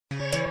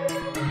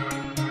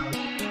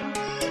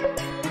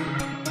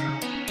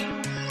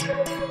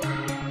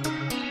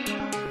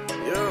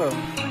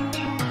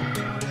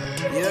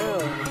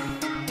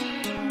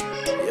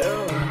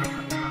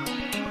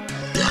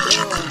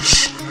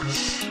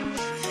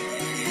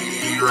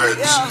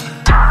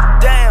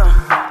Damn,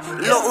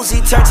 Lil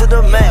Uzi turned to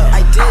the man.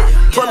 I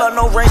did. Pull up,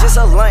 no range, it's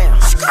a lamb.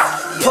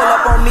 Pull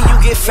up on me,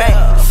 you get fame.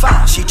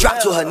 She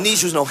dropped to her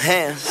knees, use no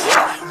hands.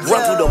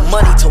 Run through the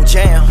money, toe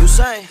jam.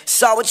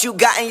 Saw what you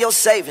got in your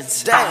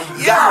savings. Got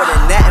more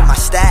than that in my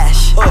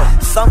stash.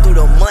 Thumb through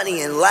the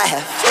money and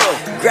laugh.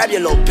 Grab your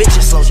little bitch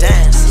and slow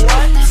dance.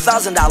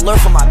 $1,000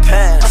 for my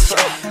pants.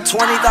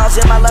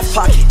 20,000 in my left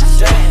pocket.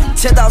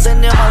 10,000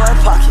 in my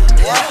right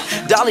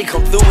pocket. Dolly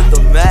come through with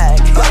the mag.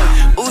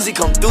 Uzi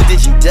come through,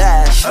 did you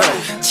dash?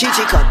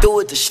 Chi-Chi come through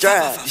with the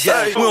strap.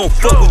 We don't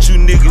fuck with you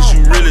niggas,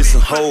 you really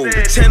some hoes.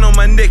 10 on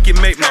my neck, it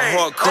make my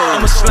heart cold.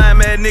 I'm a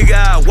slime ass nigga,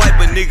 I wipe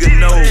a nigga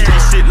nose.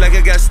 Shit like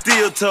I got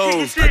steel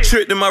toes. I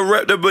tricked in my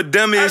raptor, but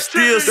dummy is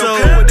still so.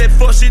 Don't come with that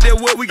fuck shit, that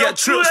what we got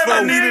trips for.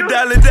 I need a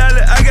dollar,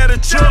 I got a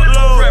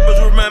truckload. Rappers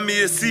remind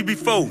me of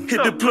CB4.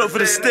 Hit the plug for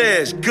the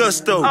stash,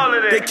 gusto.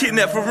 They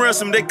kidnap for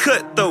ransom, they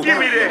cut though.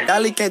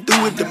 Dolly came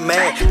through with the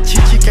mag.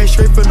 Chi-Chi came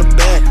straight from the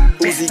back.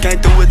 Uzi came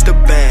through with the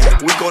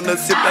bag. We gonna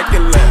sit back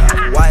and laugh.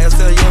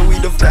 YSL, yeah, we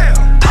the fam.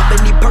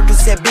 Poppin' these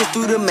Percocet, bitch,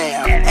 through the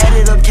mail.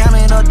 Added up,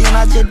 counting up, then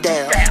I just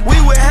down. We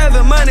were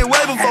having money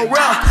way before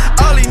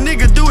rap. All these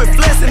niggas do it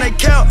flex and they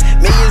count.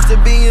 Millions to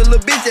billions,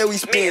 little bitch that we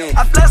spend.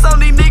 I flex on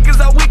these niggas,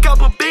 I weak up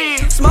a bin.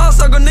 Small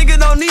circle nigga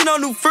don't need no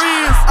new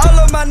friends. All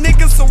of my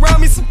niggas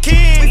surround me some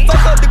kin. We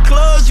fuck up the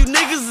clubs, you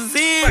niggas is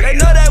in. They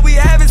know that we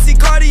haven't seen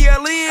Cartier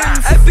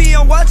lens.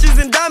 FBM watches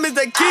and diamonds,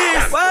 they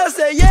kiss. Why I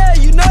say yeah,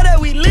 you know